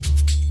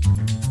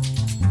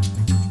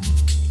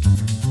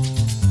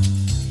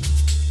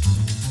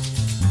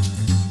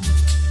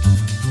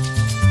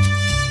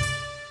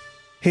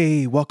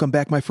Hey, welcome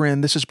back, my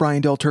friend. This is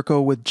Brian Del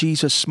Turco with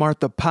Jesus Smart,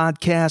 the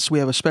podcast. We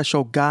have a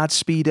special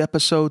Godspeed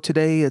episode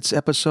today. It's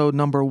episode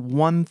number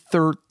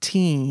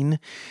 113.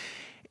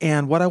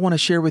 And what I want to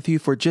share with you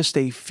for just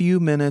a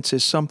few minutes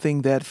is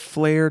something that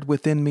flared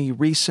within me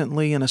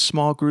recently in a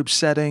small group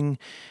setting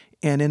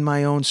and in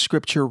my own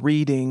scripture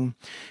reading.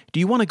 Do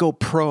you want to go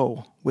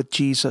pro with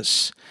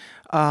Jesus?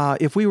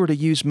 If we were to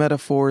use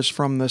metaphors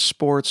from the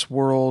sports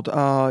world,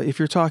 if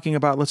you're talking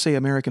about, let's say,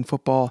 American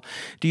football,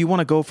 do you want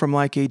to go from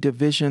like a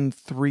Division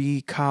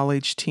III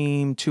college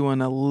team to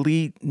an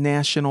elite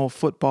National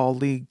Football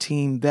League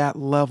team, that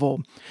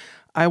level?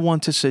 I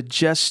want to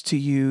suggest to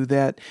you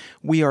that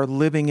we are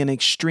living in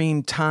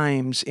extreme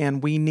times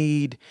and we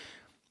need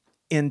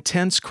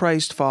intense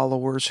Christ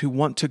followers who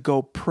want to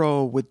go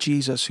pro with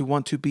Jesus, who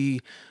want to be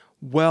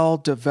well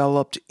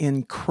developed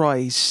in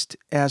Christ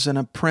as an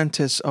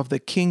apprentice of the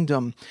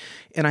kingdom.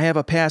 And I have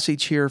a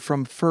passage here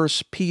from 1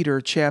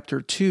 Peter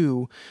chapter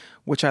 2,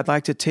 which I'd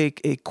like to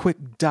take a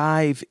quick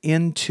dive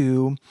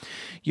into.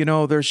 You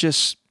know, there's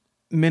just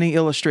many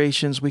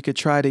illustrations we could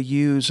try to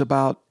use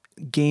about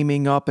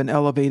gaming up and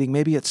elevating.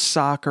 Maybe it's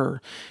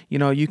soccer. You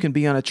know, you can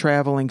be on a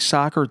traveling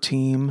soccer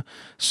team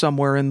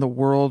somewhere in the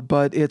world,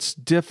 but it's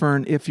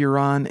different if you're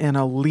on an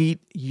elite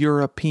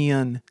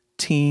European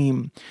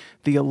team,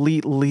 the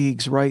elite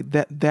leagues, right?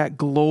 That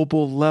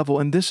global level.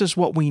 And this is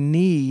what we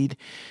need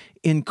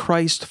in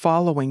Christ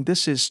following.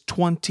 This is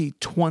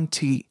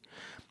 2020.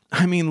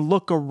 I mean,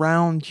 look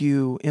around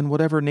you in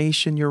whatever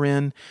nation you're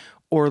in,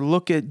 or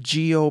look at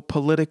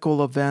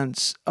geopolitical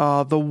events.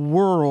 The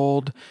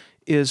world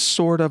is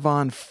sort of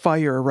on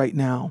fire right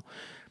now.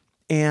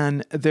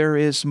 And there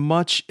is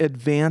much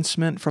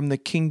advancement from the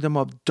kingdom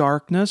of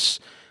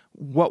darkness.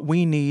 What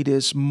we need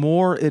is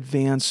more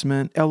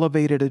advancement,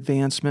 elevated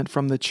advancement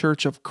from the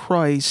church of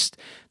Christ.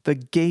 The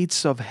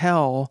gates of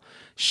hell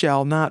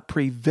shall not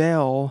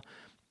prevail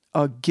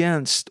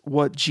against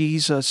what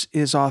Jesus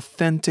is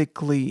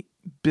authentically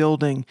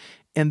building.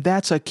 And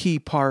that's a key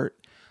part.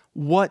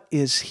 What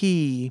is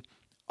he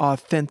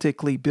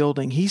authentically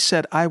building? He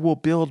said, I will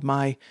build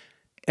my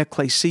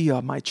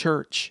ecclesia, my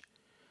church.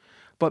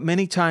 But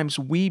many times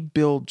we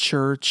build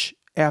church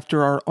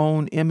after our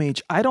own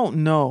image. I don't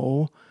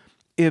know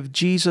if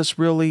Jesus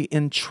really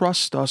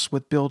entrusts us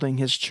with building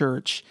his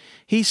church.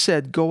 He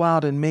said, go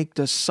out and make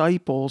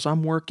disciples.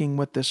 I'm working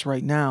with this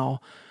right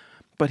now.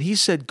 But he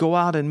said, go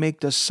out and make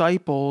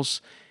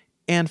disciples.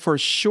 And for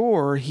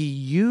sure, he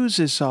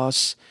uses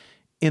us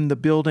in the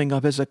building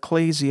of his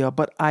ecclesia.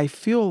 But I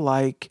feel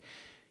like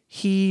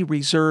he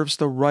reserves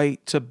the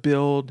right to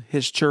build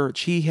his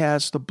church. He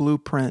has the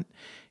blueprint.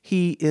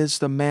 He is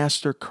the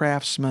master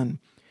craftsman.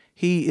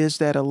 He is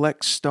that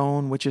elect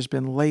stone which has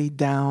been laid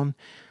down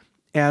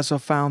as a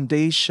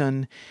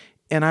foundation.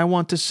 And I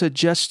want to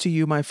suggest to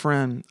you, my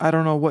friend, I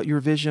don't know what your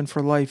vision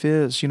for life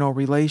is,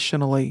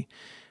 relationally,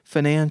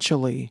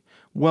 financially,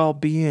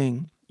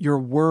 well-being, your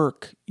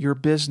work, your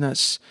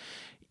business,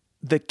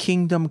 the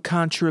kingdom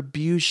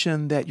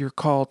contribution that you're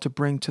called to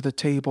bring to the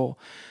table.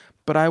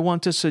 But I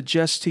want to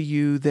suggest to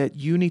you that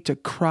you need to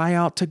cry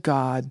out to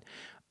God.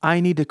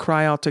 I need to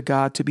cry out to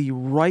God to be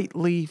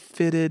rightly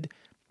fitted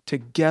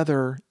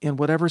together in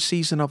whatever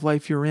season of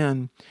life you're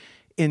in,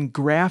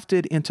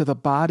 engrafted into the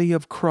body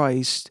of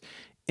Christ,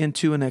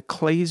 into an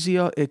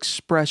ecclesia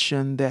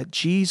expression that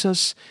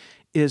Jesus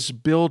is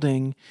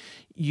building.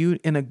 You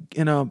in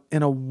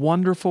a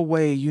wonderful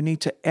way. You need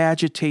to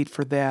agitate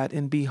for that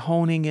and be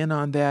honing in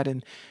on that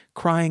and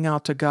crying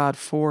out to God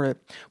for it.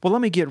 Well,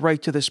 let me get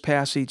right to this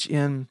passage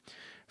in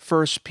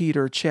 1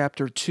 Peter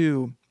chapter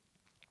 2.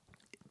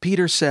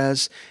 Peter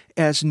says,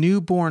 as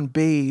newborn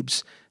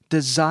babes,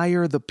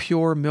 desire the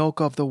pure milk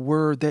of the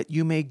word that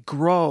you may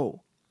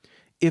grow,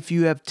 if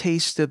you have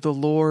tasted the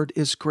Lord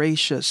is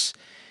gracious.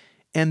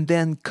 And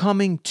then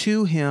coming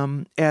to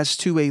him as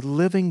to a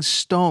living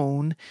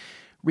stone,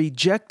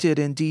 rejected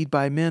indeed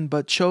by men,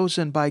 but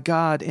chosen by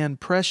God and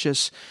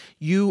precious,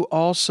 you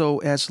also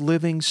as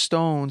living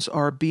stones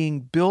are being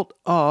built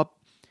up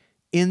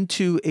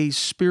into a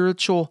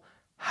spiritual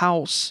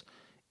house.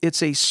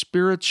 It's a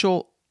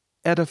spiritual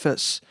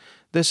edifice.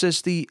 This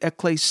is the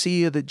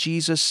ecclesia that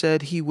Jesus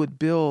said he would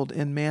build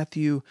in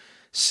Matthew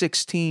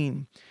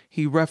 16.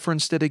 He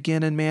referenced it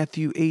again in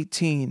Matthew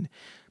 18.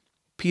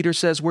 Peter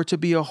says we're to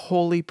be a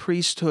holy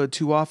priesthood,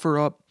 to offer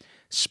up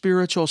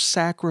spiritual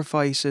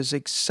sacrifices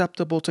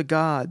acceptable to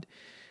God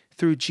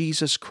through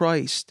Jesus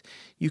Christ.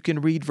 You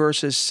can read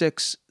verses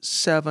 6,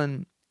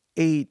 7,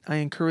 8. I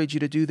encourage you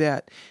to do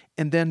that.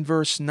 And then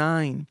verse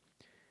 9.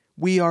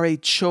 We are a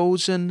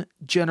chosen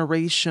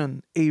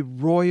generation, a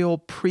royal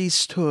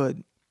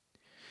priesthood.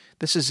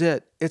 This is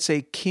it. It's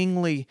that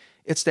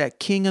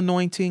king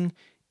anointing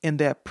and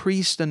that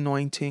priest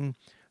anointing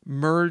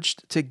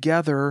merged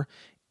together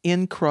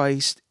in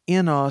Christ,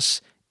 in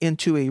us,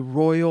 into a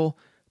royal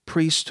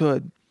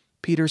priesthood.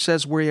 Peter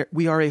says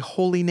we are a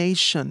holy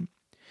nation,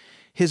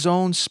 his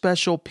own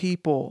special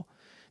people,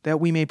 that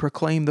we may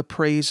proclaim the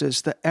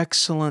praises, the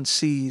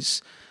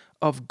excellencies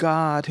of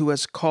God who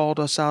has called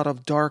us out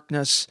of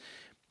darkness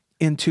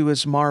into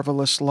his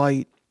marvelous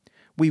light.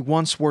 We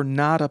once were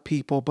not a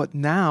people, but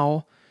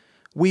now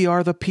we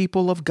are the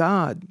people of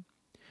God.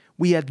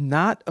 We had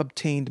not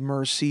obtained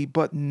mercy,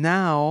 but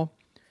now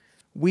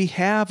we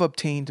have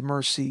obtained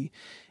mercy.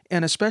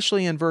 And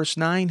especially in verse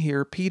 9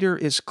 here, Peter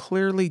is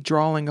clearly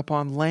drawing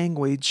upon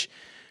language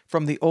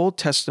from the Old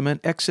Testament,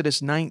 Exodus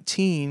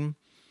 19,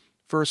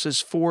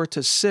 verses 4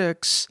 to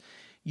 6.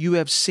 You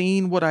have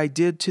seen what I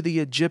did to the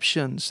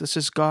Egyptians. This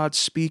is God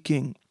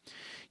speaking.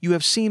 You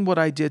have seen what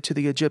I did to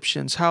the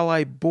Egyptians, how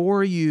I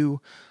bore you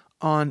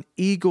on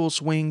eagle's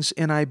wings,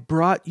 and I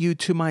brought you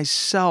to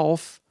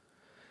myself.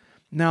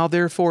 Now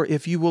therefore,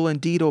 if you will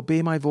indeed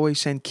obey my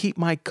voice and keep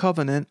my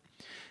covenant,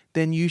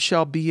 then you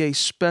shall be a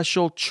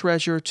special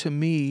treasure to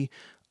me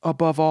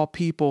above all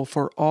people,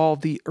 for all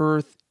the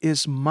earth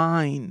is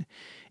mine.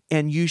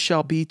 And you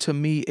shall be to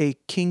me a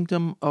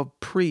kingdom of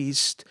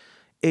priests,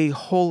 a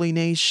holy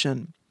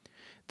nation.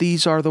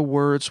 These are the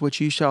words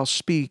which you shall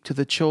speak to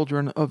the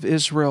children of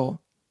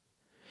Israel.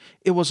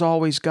 It was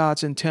always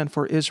God's intent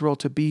for Israel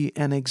to be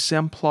an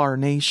exemplar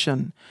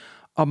nation,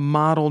 a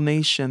model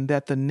nation,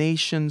 that the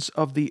nations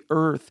of the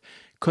earth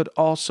could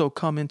also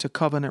come into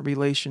covenant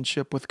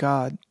relationship with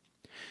God.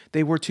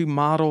 They were to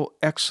model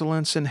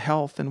excellence in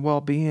health and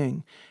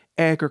well-being,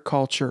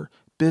 agriculture,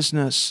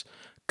 business,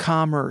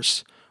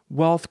 commerce,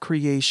 wealth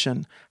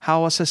creation,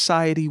 how a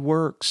society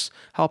works,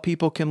 how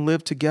people can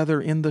live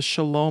together in the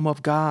shalom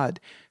of God,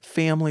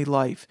 family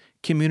life,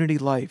 community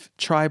life,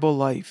 tribal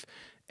life,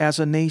 as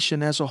a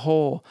nation as a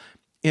whole.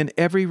 In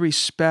every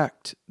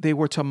respect, they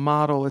were to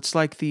model. It's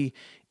like the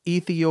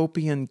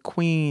Ethiopian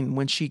queen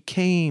when she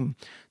came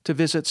to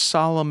visit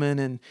Solomon,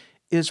 and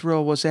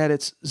Israel was at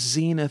its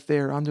zenith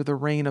there under the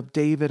reign of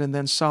David and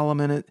then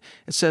Solomon. It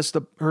says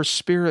her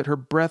spirit, her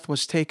breath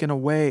was taken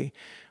away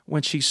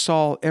when she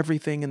saw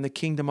everything in the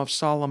kingdom of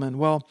Solomon.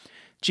 Well,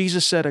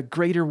 Jesus said, a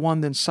greater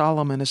one than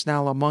Solomon is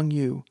now among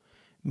you,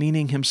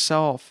 meaning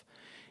himself.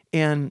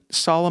 And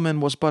Solomon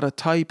was but a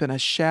type and a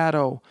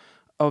shadow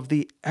of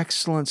the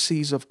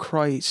excellencies of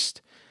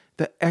Christ,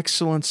 the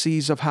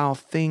excellencies of how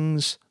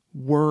things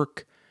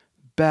work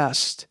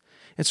best.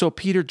 And so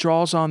Peter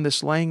draws on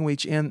this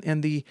language,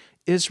 and the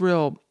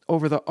Israel,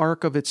 over the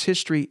arc of its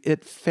history,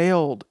 it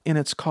failed in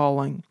its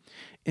calling.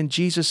 And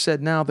Jesus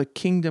said, now the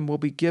kingdom will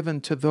be given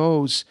to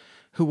those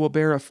who will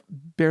bear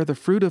the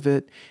fruit of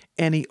it.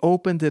 And he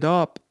opened it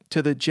up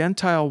to the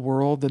Gentile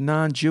world, the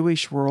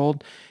non-Jewish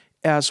world,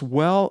 as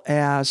well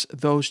as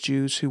those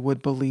Jews who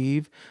would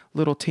believe.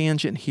 Little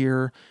tangent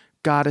here.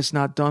 God is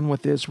not done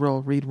with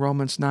Israel. Read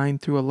Romans 9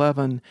 through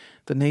 11.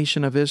 The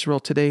nation of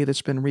Israel today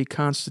that's been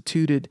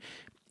reconstituted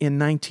in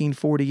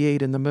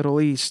 1948 in the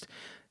Middle East.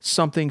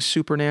 Something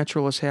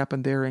supernatural has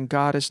happened there, and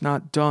God is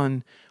not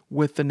done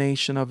with the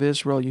nation of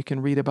Israel. You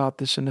can read about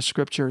this in the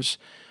scriptures.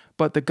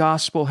 But the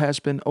gospel has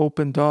been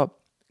opened up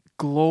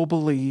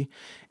globally,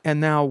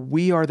 and now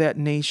we are that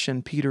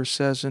nation, Peter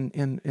says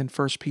in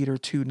 1 Peter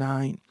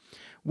 2:9.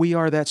 We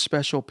are that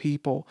special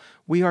people.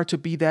 We are to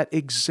be that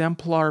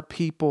exemplar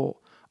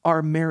people.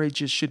 Our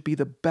marriages should be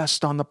the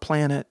best on the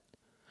planet.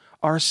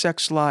 Our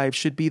sex lives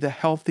should be the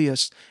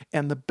healthiest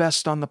and the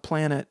best on the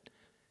planet.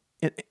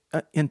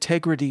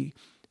 Integrity,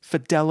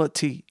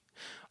 fidelity,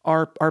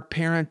 our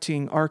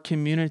parenting, our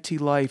community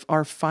life,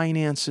 our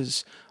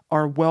finances,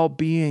 our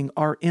well-being,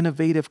 our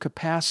innovative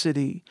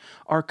capacity,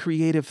 our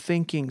creative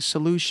thinking,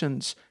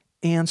 solutions,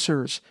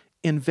 answers,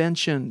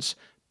 inventions,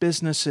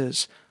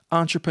 businesses,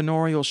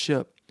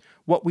 entrepreneurship,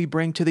 what we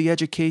bring to the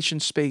education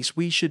space.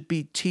 We should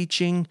be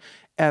teaching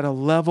at a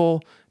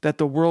level that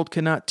the world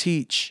cannot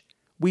teach.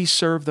 We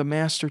serve the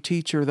master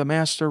teacher, the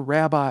master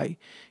rabbi.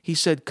 He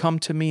said, come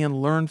to me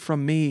and learn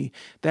from me.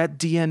 That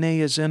DNA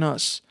is in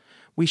us.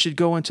 We should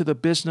go into the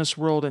business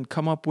world and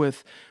come up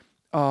with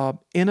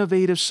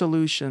innovative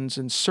solutions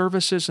and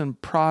services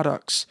and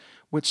products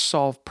which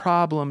solve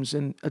problems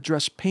and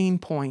address pain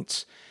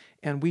points.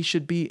 And we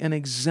should be an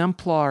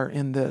exemplar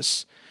in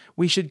this.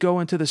 We should go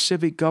into the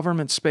civic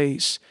government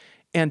space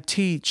and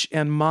teach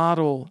and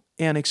model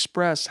and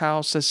express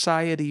how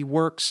society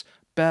works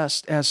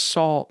best as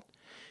salt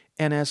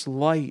and as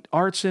light.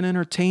 Arts and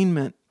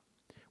entertainment.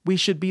 We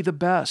should be the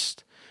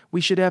best.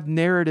 We should have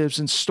narratives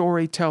and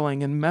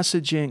storytelling and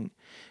messaging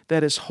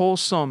that is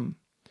wholesome,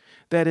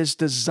 that is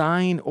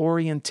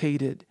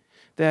design-orientated,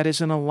 that is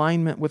in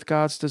alignment with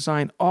God's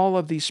design. All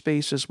of these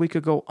spaces, we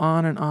could go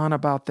on and on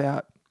about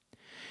that.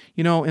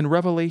 You know, in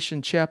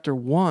Revelation chapter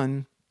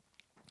 1,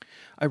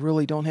 I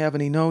really don't have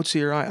any notes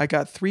here. I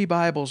got 3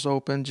 Bibles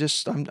open.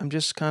 I'm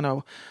just kind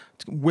of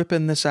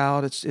whipping this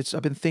out.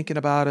 I've been thinking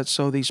about it,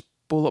 so these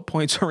bullet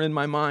points are in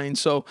my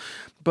mind.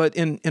 But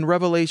in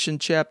Revelation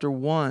chapter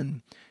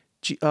 1,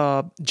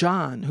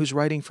 John, who's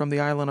writing from the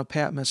island of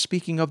Patmos,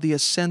 speaking of the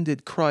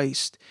ascended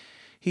Christ,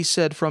 he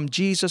said, from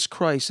Jesus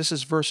Christ, this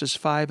is verses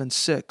 5 and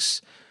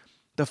 6,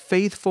 the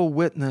faithful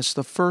witness,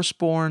 the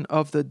firstborn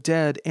of the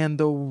dead, and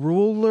the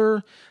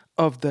ruler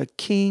of the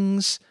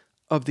kings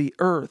of the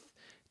earth,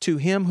 to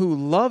him who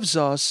loves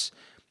us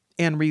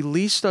and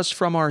released us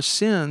from our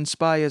sins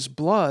by his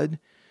blood.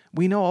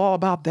 We know all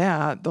about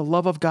that, the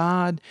love of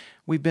God.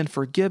 We've been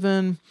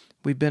forgiven.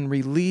 We've been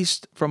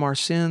released from our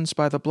sins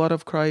by the blood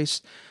of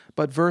Christ.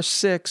 But verse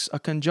 6, a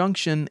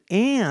conjunction,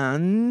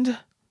 and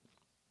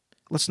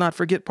let's not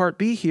forget part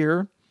B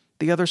here,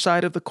 the other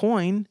side of the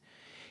coin.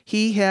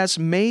 He has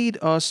made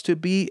us to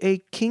be a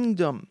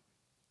kingdom,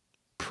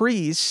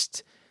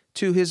 priest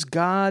to his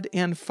God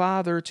and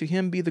Father. To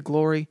him be the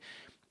glory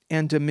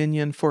and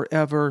dominion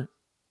forever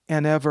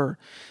and ever.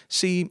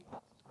 See,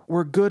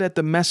 we're good at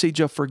the message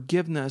of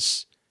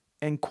forgiveness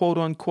and quote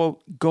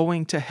unquote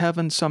going to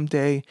heaven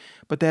someday,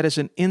 but that is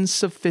an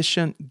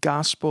insufficient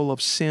gospel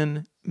of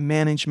sin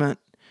management.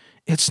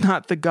 It's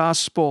not the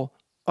gospel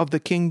of the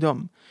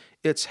kingdom.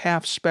 It's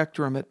half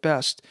spectrum at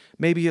best.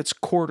 Maybe it's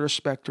quarter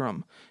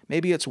spectrum.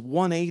 Maybe it's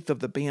 1/8 of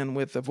the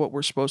bandwidth of what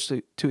we're supposed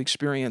to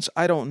experience.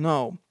 I don't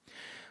know.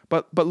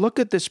 But look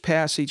at this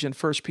passage in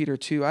 1 Peter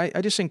 2.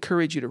 I just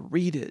encourage you to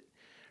read it.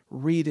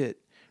 Read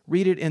it.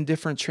 Read it in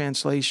different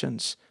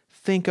translations.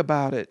 Think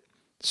about it.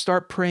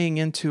 Start praying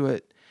into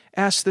it.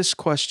 Ask this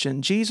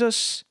question,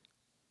 Jesus,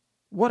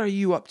 what are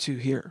you up to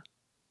here?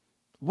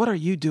 What are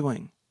you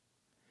doing?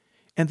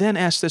 And then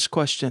ask this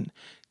question,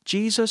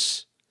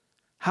 Jesus,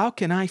 how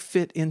can I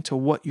fit into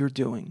what you're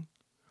doing?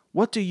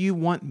 What do you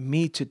want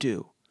me to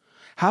do?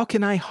 How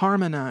can I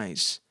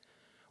harmonize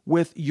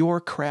with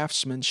your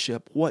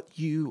craftsmanship, what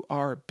you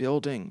are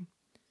building?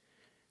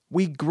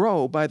 We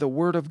grow by the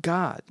word of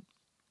God.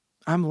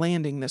 I'm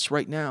landing this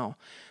right now.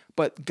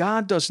 But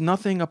God does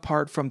nothing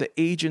apart from the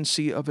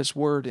agency of his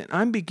word. And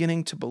I'm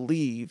beginning to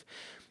believe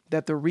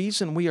that the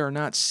reason we are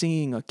not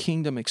seeing a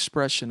kingdom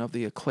expression of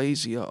the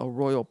ecclesia, a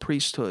royal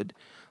priesthood,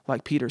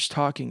 like Peter's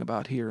talking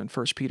about here in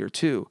 1 Peter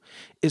 2,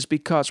 is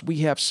because we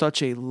have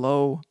such a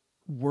low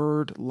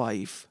word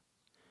life.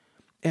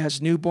 As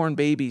newborn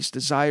babies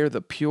desire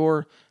the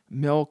pure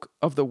milk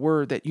of the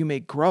word that you may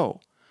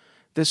grow.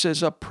 This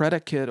is a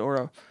predicate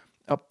or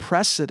a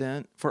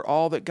precedent for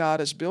all that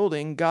God is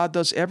building. God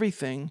does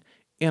everything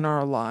in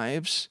our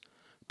lives,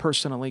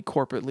 personally,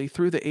 corporately,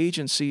 through the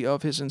agency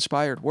of his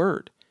inspired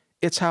word.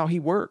 It's how he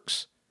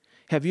works.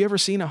 Have you ever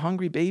seen a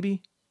hungry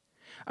baby?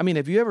 I mean,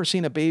 have you ever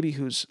seen a baby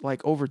who's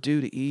like overdue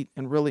to eat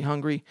and really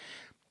hungry?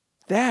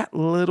 That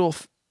little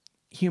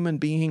human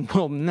being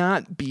will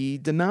not be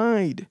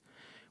denied.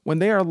 When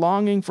they are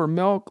longing for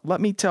milk, let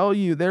me tell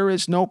you,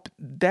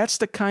 that's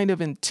the kind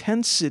of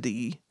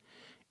intensity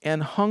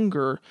and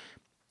hunger.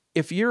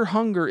 If your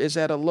hunger is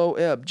at a low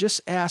ebb,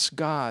 just ask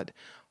God,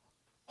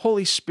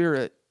 Holy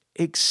Spirit,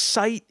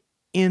 excite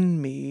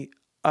in me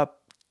a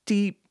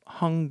deep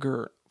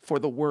hunger for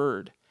the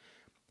word.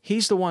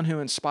 He's the one who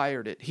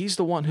inspired it. He's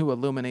the one who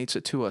illuminates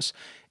it to us.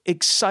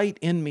 Excite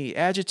in me,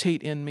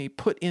 agitate in me,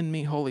 put in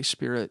me, Holy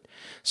Spirit,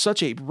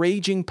 such a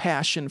raging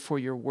passion for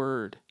your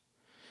word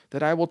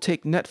that I will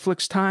take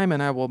Netflix time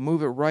and I will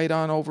move it right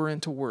on over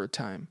into word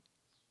time.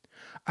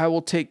 I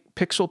will take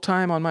pixel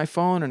time on my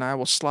phone and I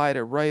will slide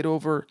it right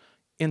over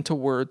into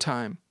word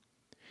time.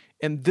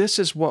 And this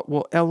is what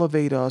will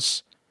elevate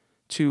us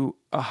to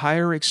a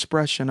higher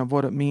expression of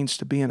what it means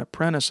to be an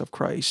apprentice of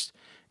Christ,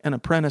 an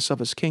apprentice of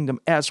his kingdom,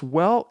 as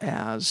well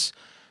as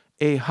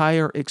a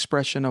higher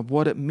expression of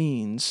what it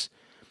means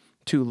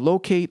to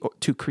locate,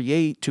 to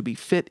create, to be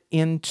fit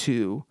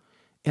into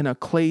an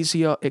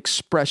ecclesia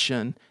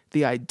expression,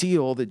 the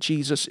ideal that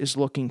Jesus is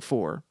looking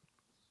for.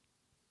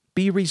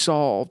 Be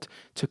resolved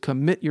to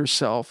commit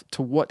yourself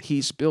to what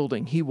he's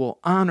building. He will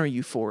honor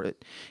you for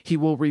it. He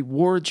will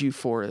reward you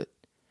for it.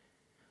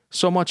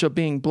 So much of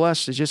being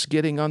blessed is just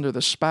getting under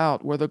the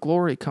spout where the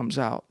glory comes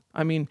out.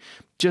 I mean,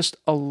 just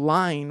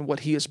align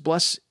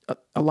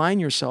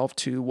yourself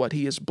to what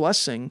he is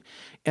blessing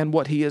and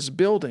what he is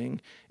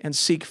building, and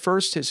seek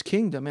first his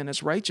kingdom and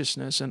his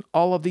righteousness, and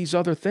all of these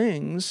other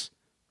things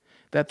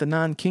that the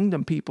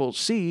non-kingdom people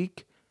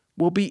seek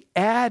will be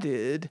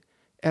added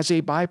as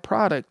a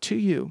byproduct to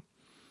you.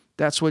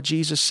 That's what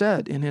Jesus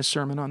said in his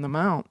Sermon on the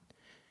Mount,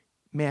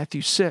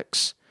 Matthew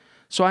 6.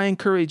 So I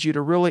encourage you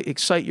to really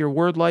excite your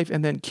word life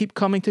and then keep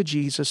coming to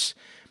Jesus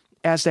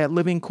as that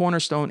living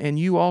cornerstone. And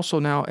you also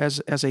now,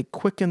 as a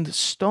quickened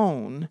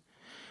stone,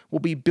 will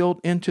be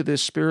built into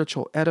this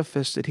spiritual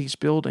edifice that he's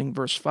building,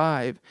 verse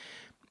 5.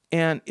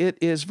 And it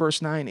is,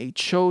 verse 9, a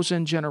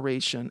chosen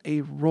generation,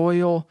 a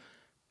royal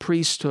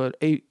priesthood,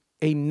 a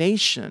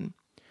nation.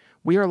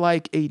 We are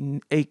like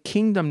a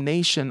kingdom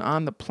nation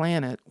on the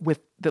planet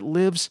that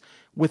lives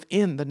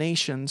within the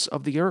nations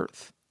of the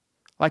earth.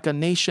 Like a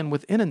nation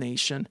within a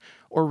nation,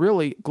 or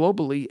really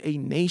globally, a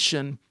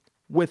nation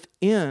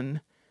within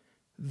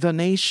the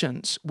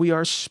nations. We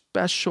are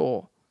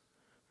special.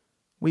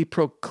 We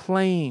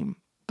proclaim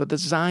the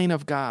design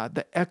of God,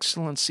 the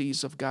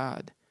excellencies of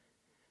God.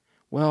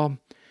 Well,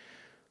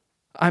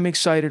 I'm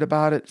excited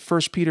about it.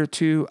 1 Peter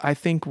 2, I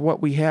think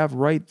what we have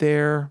right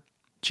there,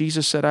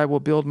 Jesus said, I will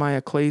build my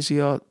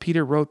ecclesia.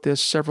 Peter wrote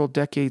this several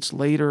decades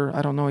later.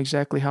 I don't know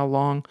exactly how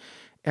long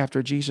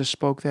after Jesus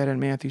spoke that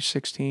in Matthew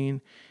 16.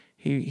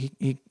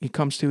 He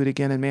comes to it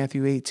again in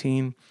Matthew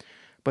 18.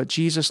 But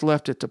Jesus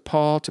left it to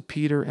Paul, to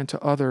Peter, and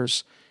to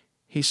others.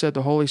 He said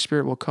the Holy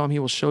Spirit will come. He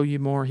will show you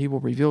more. He will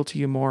reveal to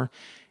you more.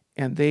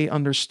 And they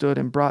understood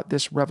and brought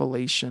this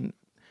revelation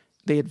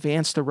they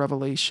advance the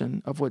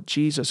revelation of what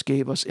Jesus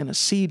gave us in a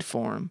seed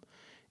form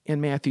in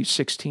Matthew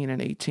 16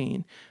 and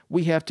 18.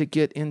 We have to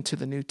get into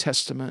the New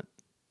Testament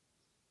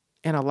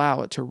and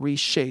allow it to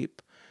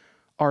reshape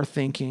our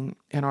thinking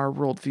and our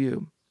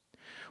worldview.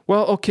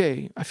 Well,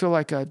 okay, I feel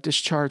like I've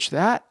discharged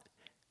that.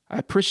 I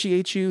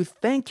appreciate you.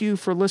 Thank you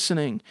for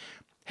listening.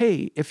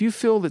 Hey, if you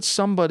feel that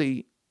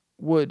somebody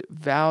would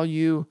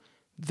value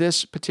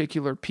this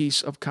particular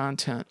piece of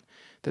content,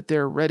 that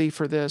they're ready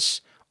for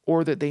this,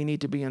 or that they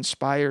need to be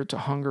inspired to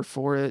hunger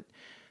for it,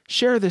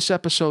 share this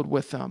episode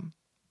with them.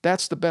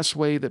 That's the best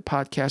way that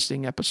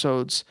podcasting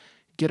episodes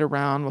get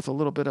around with a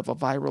little bit of a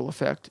viral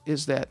effect,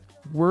 is that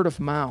word of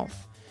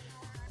mouth.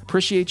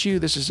 Appreciate you.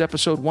 This is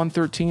episode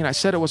 113. I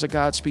said it was a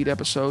Godspeed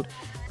episode.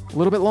 A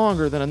little bit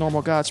longer than a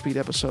normal Godspeed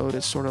episode.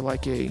 It's sort of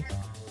like a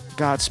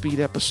Godspeed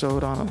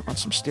episode on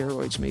some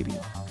steroids, maybe.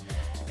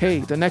 Hey,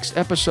 the next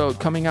episode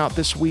coming out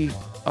this week,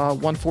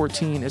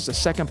 114, is the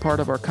second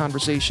part of our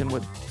conversation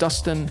with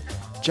Dustin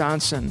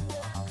Johnson.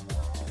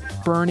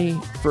 Bernie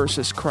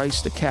versus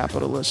Christ the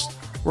capitalist.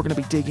 We're going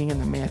to be digging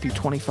into Matthew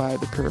 25,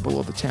 the parable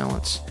of the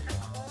talents.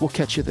 We'll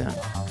catch you then.